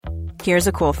Here's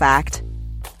a cool fact.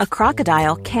 A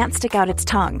crocodile can't stick out its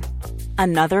tongue.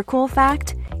 Another cool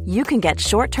fact, you can get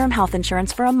short-term health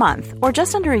insurance for a month or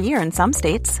just under a year in some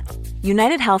states.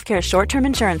 United Healthcare short-term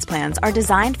insurance plans are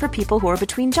designed for people who are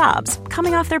between jobs,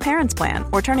 coming off their parents' plan,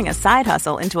 or turning a side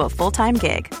hustle into a full-time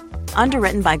gig.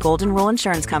 Underwritten by Golden Rule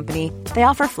Insurance Company, they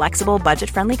offer flexible,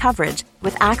 budget-friendly coverage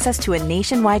with access to a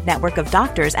nationwide network of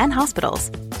doctors and hospitals.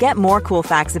 Get more cool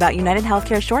facts about United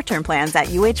Healthcare short-term plans at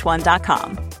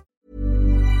uh1.com.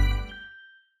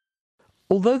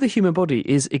 Although the human body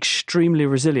is extremely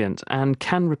resilient and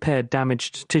can repair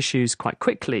damaged tissues quite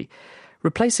quickly,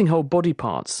 replacing whole body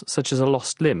parts, such as a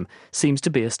lost limb, seems to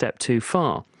be a step too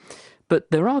far.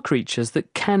 But there are creatures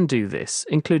that can do this,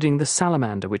 including the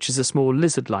salamander, which is a small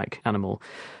lizard-like animal.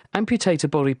 Amputate a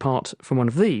body part from one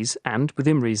of these, and,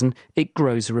 within reason, it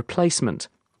grows a replacement.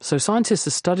 So scientists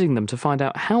are studying them to find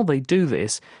out how they do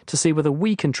this, to see whether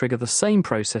we can trigger the same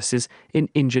processes in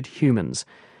injured humans.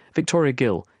 Victoria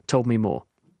Gill told me more.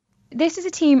 This is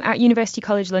a team at University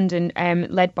College London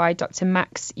led by Dr.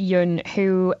 Max Yun,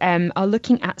 who are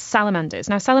looking at salamanders.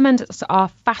 Now, salamanders are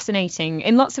fascinating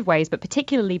in lots of ways, but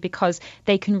particularly because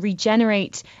they can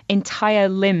regenerate entire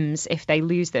limbs if they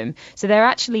lose them. So they're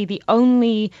actually the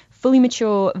only fully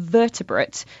mature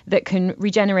vertebrate that can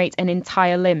regenerate an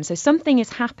entire limb. So something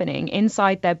is happening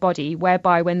inside their body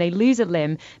whereby when they lose a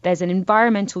limb, there's an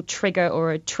environmental trigger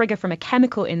or a trigger from a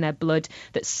chemical in their blood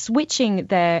that's switching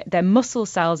their muscle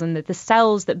cells and the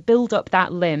cells that build up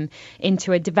that limb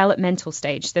into a developmental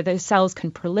stage. So those cells can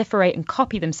proliferate and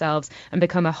copy themselves and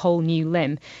become a whole new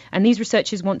limb. And these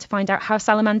researchers want to find out how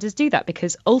salamanders do that,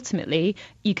 because ultimately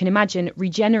you can imagine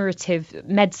regenerative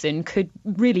medicine could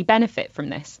really benefit from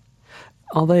this.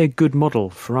 Are they a good model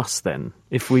for us then?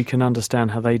 If we can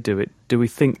understand how they do it, do we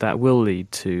think that will lead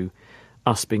to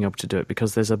us being able to do it?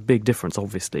 Because there's a big difference,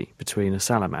 obviously, between a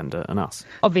salamander and us.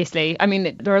 Obviously. I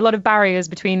mean, there are a lot of barriers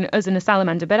between us and a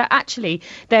salamander, but actually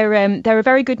they're a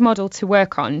very good model to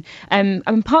work on.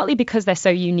 And partly because they're so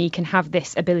unique and have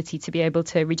this ability to be able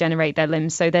to regenerate their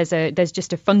limbs. So there's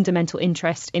just a fundamental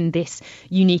interest in this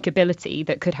unique ability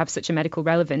that could have such a medical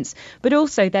relevance. But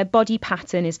also their body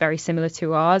pattern is very similar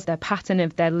to ours, their pattern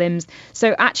of their limbs.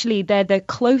 So actually they're the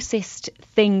closest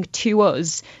thing to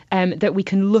us that we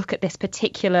can look at this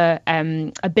particular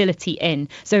ability in.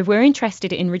 So if we're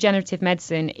interested in regenerative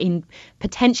medicine, in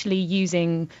potentially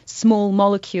using small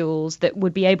molecules that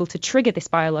would be able to trigger this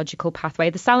biological pathway,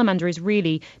 the salamander is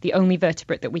really the only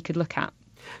vertebrate that we could look at.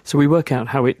 So we work out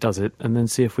how it does it and then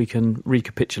see if we can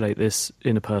recapitulate this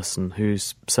in a person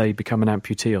who's, say, become an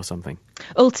amputee or something.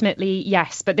 Ultimately,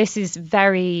 yes, but this is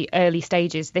very early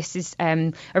stages. This is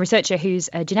a researcher who's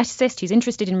a geneticist who's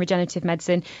interested in regenerative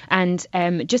medicine and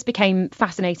just became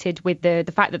fascinated with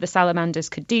the fact that the salamanders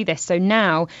could do this. So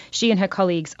now she and her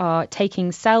colleagues are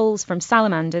taking cells from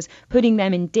salamanders, putting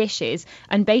them in dishes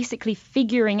and basically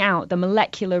figuring out the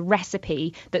molecular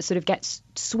recipe that sort of gets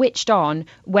switched on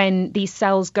when these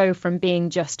cells go from being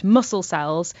just muscle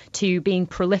cells to being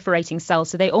proliferating cells.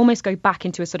 So they almost go back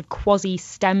into a sort of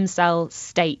quasi-stem cell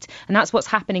state. And that's what's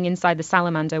happening inside the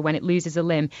salamander when it loses a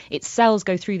limb. Its cells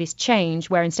go through this change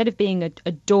where instead of being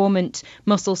a dormant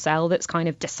muscle cell that's kind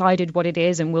of decided what it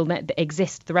is and will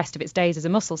exist the rest of its days as a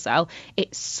muscle cell,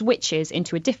 it switches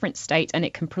into a different state and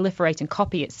it can proliferate and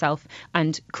copy itself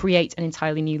and create an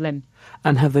entirely new limb.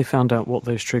 And have they found out what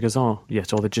those triggers are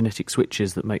yet, or the genetic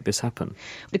switches that make this happen?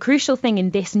 The crucial thing in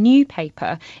this new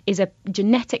paper is a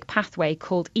genetic pathway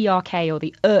called ERK, or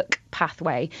the ERK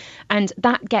pathway, and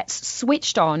that gets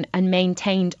switched on and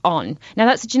maintained on. Now,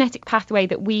 that's a genetic pathway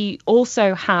that we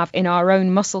also have in our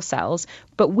own muscle cells,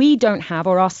 but we don't have,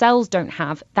 or our cells don't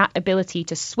have, that ability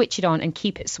to switch it on and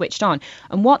keep it switched on.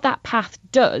 And what that path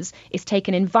does is take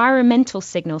an environmental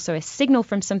signal, so a signal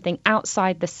from something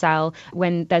outside the cell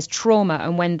when there's trauma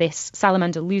and when this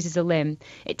salamander loses a limb.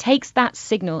 It takes that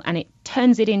signal and it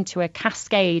turns it into a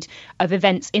cascade of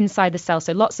events inside the cell.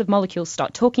 So lots of molecules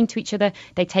start talking to each other.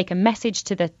 They take a message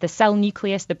to the cell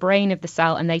nucleus, the brain of the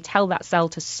cell, and they tell that cell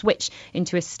to switch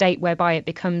into a state whereby it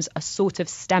becomes a sort of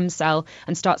stem cell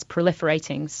and starts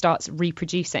proliferating, starts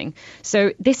reproducing.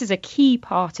 So this is a key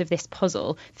part of this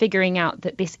puzzle, figuring out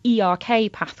that this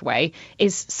ERK pathway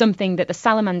is something that the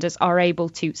salamanders are able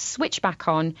to switch back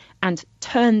on and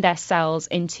turn their cells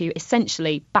into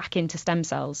essentially back into stem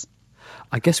cells.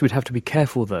 I guess we'd have to be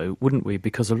careful, though, wouldn't we?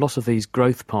 Because a lot of these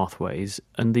growth pathways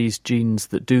and these genes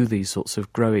that do these sorts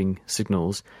of growing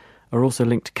signals are also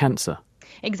linked to cancer.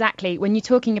 Exactly. When you're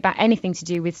talking about anything to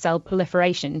do with cell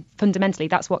proliferation, fundamentally,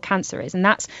 that's what cancer is. And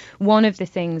that's one of the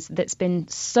things that's been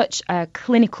such a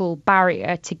clinical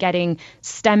barrier to getting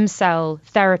stem cell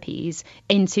therapies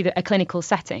into a clinical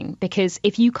setting. Because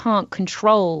if you can't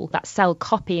control that cell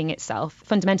copying itself,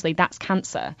 fundamentally, that's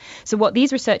cancer. So what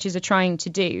these researchers are trying to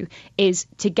do is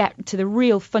to get to the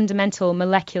real fundamental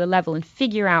molecular level and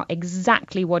figure out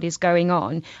exactly what is going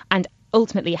on and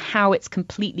ultimately how it's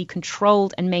completely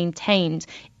controlled and maintained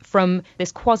from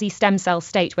this quasi-stem cell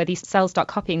state where these cells start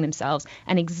copying themselves,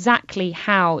 and exactly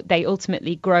how they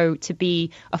ultimately grow to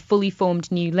be a fully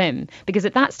formed new limb. Because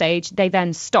at that stage, they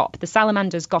then stop. The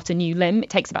salamander's got a new limb. It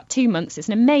takes about 2 months. It's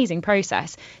an amazing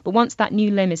process. But once that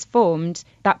new limb is formed,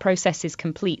 that process is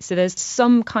complete. So there's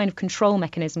some kind of control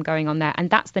mechanism going on there. And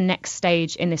that's the next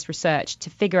stage in this research, to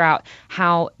figure out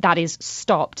how that is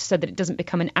stopped so that it doesn't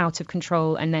become an out of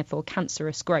control and therefore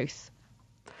cancerous growth.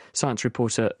 Science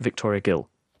reporter Victoria Gill.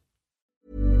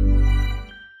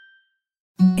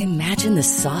 Imagine the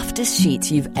softest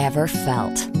sheets you've ever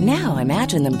felt. Now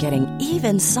imagine them getting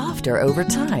even softer over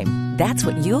time. That's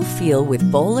what you'll feel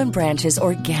with Boll & Branch's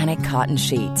organic cotton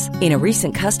sheets. In a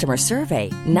recent customer survey,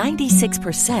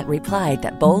 96% replied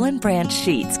that Boll & Branch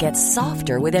sheets get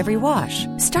softer with every wash.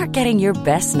 Start getting your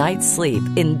best night's sleep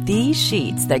in these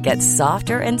sheets that get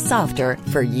softer and softer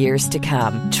for years to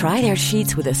come. Try their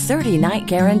sheets with a 30-night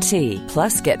guarantee.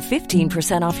 Plus, get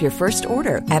 15% off your first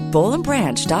order at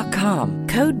bollandbranch.com.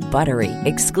 Code BUTTERY.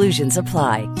 Exclusions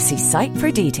apply. See site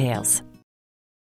for details.